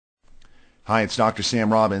Hi, it's Dr.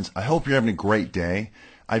 Sam Robbins. I hope you're having a great day.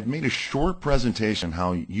 I've made a short presentation on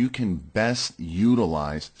how you can best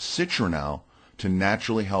utilize Sytrinol to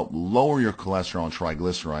naturally help lower your cholesterol and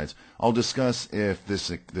triglycerides. I'll discuss if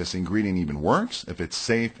this ingredient even works, if it's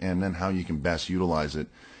safe, and then how you can best utilize it.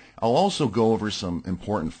 I'll also go over some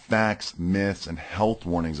important facts, myths, and health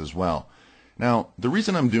warnings as well. Now, the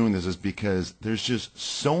reason I'm doing this is because there's just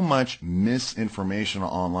so much misinformation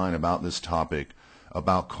online about this topic,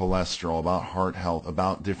 about cholesterol, about heart health,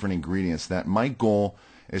 about different ingredients, that my goal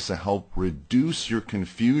is to help reduce your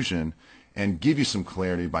confusion and give you some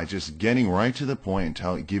clarity by just getting right to the point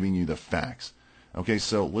and giving you the facts. Okay,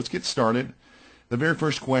 so let's get started. The very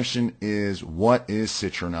first question is, what is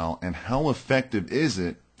Sytrinol and how effective is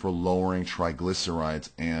it for lowering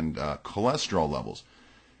triglycerides and cholesterol levels?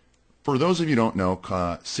 For those of you who don't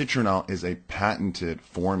know, Sytrinol is a patented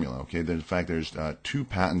formula. Okay, in fact, there's 2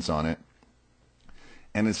 patents on it,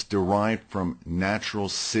 and it's derived from natural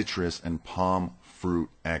citrus and palm fruit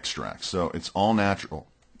extracts. So it's all natural.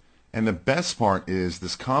 And the best part is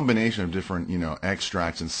this combination of different,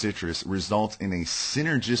 extracts and citrus results in a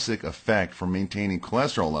synergistic effect for maintaining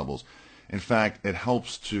cholesterol levels. In fact, it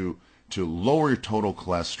helps to lower your total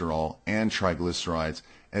cholesterol and triglycerides,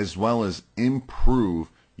 as well as improve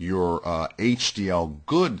your HDL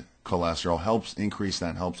good cholesterol, helps increase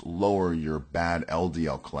that, helps lower your bad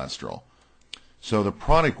LDL cholesterol. So the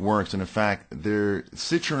product works, and in fact,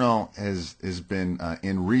 Sytrinol has been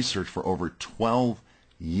in research for over 12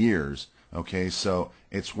 years. Okay, so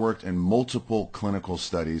it's worked in multiple clinical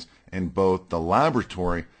studies in both the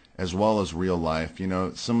laboratory as well as real life.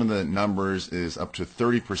 Some of the numbers is up to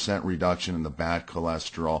 30% reduction in the bad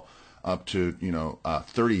cholesterol, up to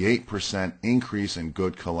 38% increase in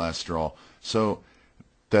good cholesterol. So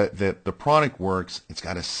the product works. It's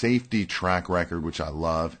got a safety track record, which I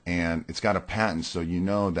love, and it's got a patent, so you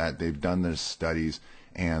know that they've done the studies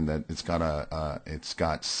and that it's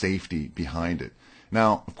got safety behind it.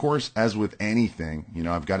 Now, of course, as with anything,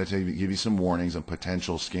 I've got to give you some warnings on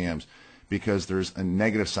potential scams, because there's a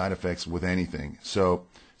negative side effects with anything. So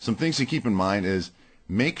some things to keep in mind is,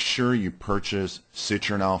 make sure you purchase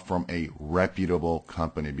Sytrinol from a reputable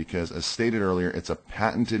company, because as stated earlier, it's a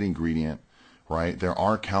patented ingredient. Right? There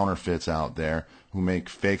are counterfeits out there who make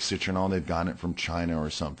fake Sytrinol. They've gotten it from China or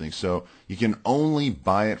something. So you can only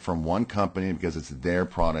buy it from one company because it's their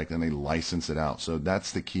product and they license it out. So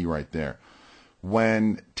that's the key right there.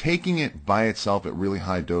 When taking it by itself at really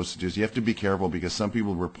high dosages, you have to be careful, because some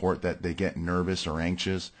people report that they get nervous or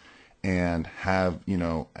anxious and have,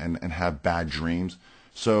 and have bad dreams.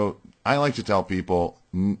 So I like to tell people,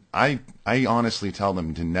 I honestly tell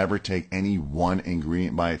them to never take any one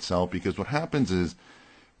ingredient by itself, because what happens is,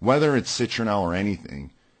 whether it's Sytrinol or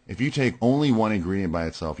anything, if you take only one ingredient by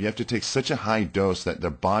itself, you have to take such a high dose that the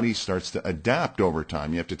body starts to adapt over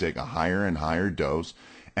time. You have to take a higher and higher dose,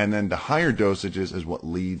 and then the higher dosages is what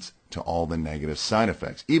leads to all the negative side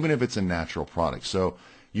effects, even if it's a natural product. So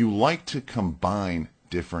you like to combine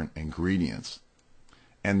different ingredients.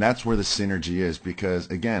 And that's where the synergy is, because,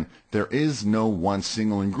 again, there is no one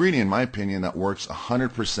single ingredient, in my opinion, that works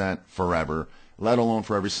 100% forever, let alone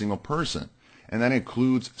for every single person. And that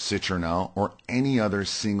includes Sytrinol or any other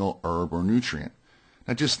single herb or nutrient.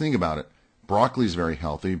 Now, just think about it. Broccoli is very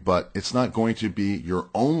healthy, but it's not going to be your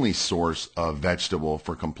only source of vegetable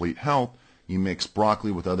for complete health. You mix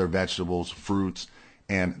broccoli with other vegetables, fruits,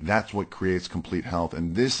 and that's what creates complete health.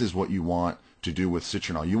 And this is what you want to do with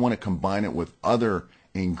Sytrinol. You want to combine it with other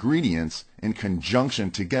ingredients in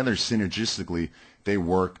conjunction together. Synergistically, they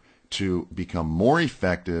work to become more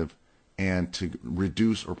effective and to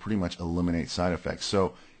reduce or pretty much eliminate side effects.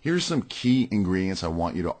 So here's some key ingredients I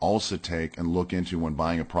want you to also take and look into when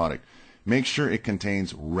buying a product. Make sure it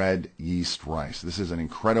contains red yeast rice. This is an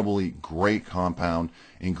incredibly great compound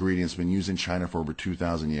ingredient. It's been used in China for over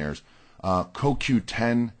 2,000 years.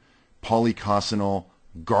 CoQ10, polycosanol,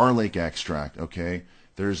 garlic extract. Okay,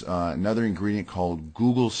 there's another ingredient called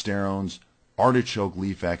glucosterones, artichoke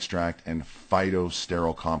leaf extract, and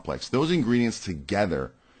Phytosterols Complex. Those ingredients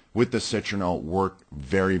together with the Sytrinol work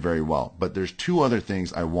very, very well. But there's 2 other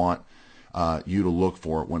things I want you to look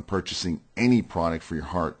for when purchasing any product for your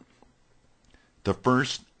heart. The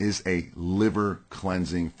first is a liver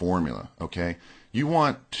cleansing formula. Okay, you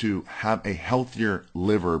want to have a healthier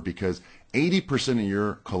liver, because 80% of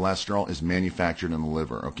your cholesterol is manufactured in the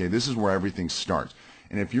liver. Okay, this is where everything starts.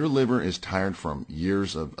 And if your liver is tired from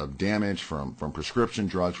years of damage, from prescription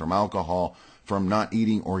drugs, from alcohol, from not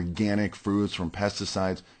eating organic foods, from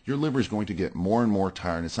pesticides, your liver is going to get more and more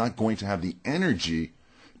tired. It's not going to have the energy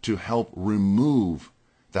to help remove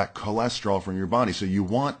that cholesterol from your body. So you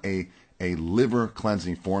want a a liver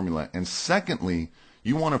cleansing formula. And secondly,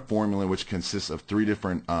 you want a formula which consists of 3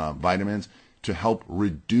 different vitamins to help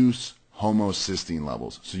reduce homocysteine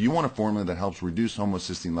levels. So you want a formula that helps reduce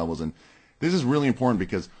homocysteine levels. And this is really important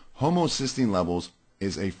because homocysteine levels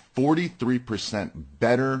is a 43%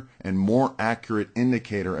 better and more accurate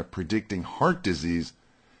indicator of predicting heart disease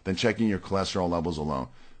than checking your cholesterol levels alone.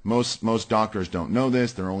 Most doctors don't know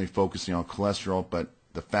this. They're only focusing on cholesterol, but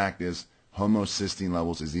the fact is homocysteine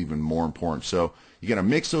levels is even more important. So you got to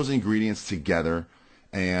mix those ingredients together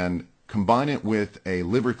and combine it with a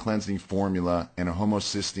liver cleansing formula and a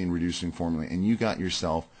homocysteine reducing formula, and you got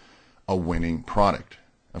yourself a winning product.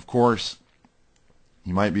 Of course,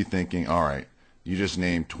 you might be thinking, all right, you just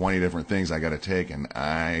named 20 different things I got to take, and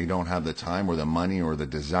I don't have the time or the money or the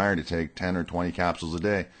desire to take 10 or 20 capsules a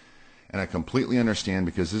day. And I completely understand,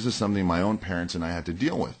 because this is something my own parents and I had to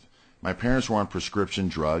deal with. My parents were on prescription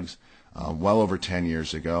drugs well over 10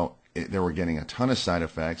 years ago. They were getting a ton of side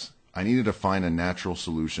effects. I needed to find a natural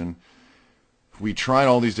solution. We tried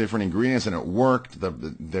all these different ingredients and it worked.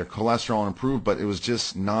 Their cholesterol improved, but it was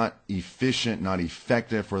just not efficient, not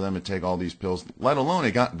effective for them to take all these pills, let alone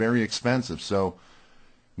it got very expensive. So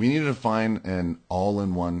we needed to find an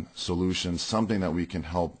all-in-one solution, something that we can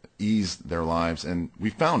help ease their lives, and we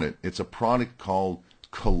found it. It's a product called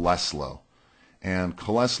CholesLo. And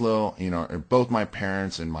CholesLo, both my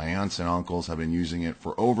parents and my aunts and uncles have been using it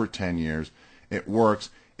for over 10 years. It works.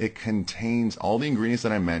 It contains all the ingredients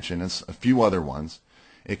that I mentioned, and a few other ones.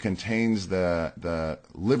 It contains the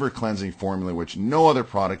liver cleansing formula, which no other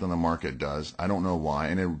product on the market does. I don't know why.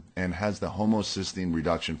 And has the homocysteine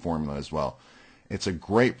reduction formula as well. It's a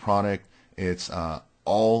great product. It's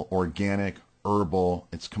all organic, herbal.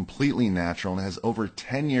 It's completely natural, and it has over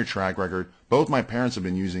 10-year track record. Both my parents have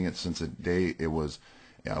been using it since the day it was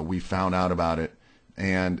we found out about it.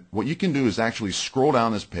 And what you can do is actually scroll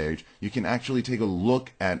down this page. You can actually take a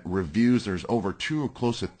look at reviews. There's over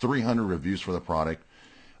close to 300 reviews for the product.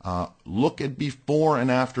 Look at before and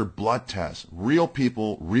after blood tests, real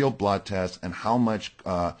people, real blood tests, and how much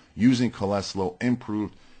using CholesLo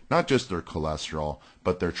improved not just their cholesterol,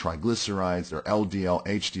 but their triglycerides, their LDL,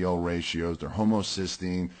 HDL ratios, their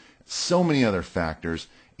homocysteine, so many other factors.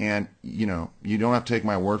 And, you don't have to take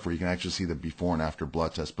my word for it. You can actually see the before and after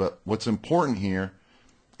blood tests. But what's important here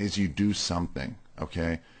is you do something,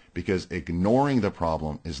 okay? Because ignoring the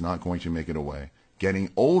problem is not going to make it away.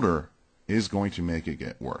 Getting older is going to make it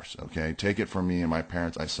get worse, okay? Take it from me and my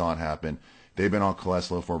parents. I saw it happen. They've been on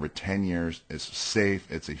CholesLo for over 10 years. It's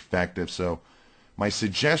safe. It's effective. So my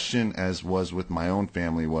suggestion, as was with my own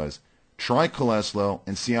family, was try CholesLo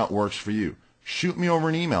and see how it works for you. Shoot me over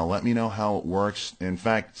an email. Let me know how it works. In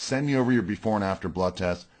fact, send me over your before and after blood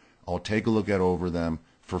tests. I'll take a look over them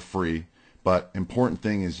for free. But important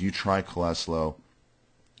thing is you try CholesLo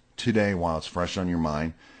today while it's fresh on your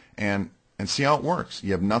mind and see how it works.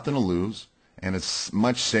 You have nothing to lose, and it's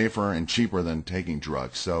much safer and cheaper than taking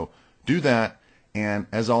drugs. So do that. And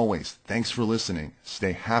as always, thanks for listening.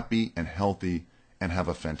 Stay happy and healthy and have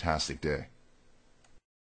a fantastic day.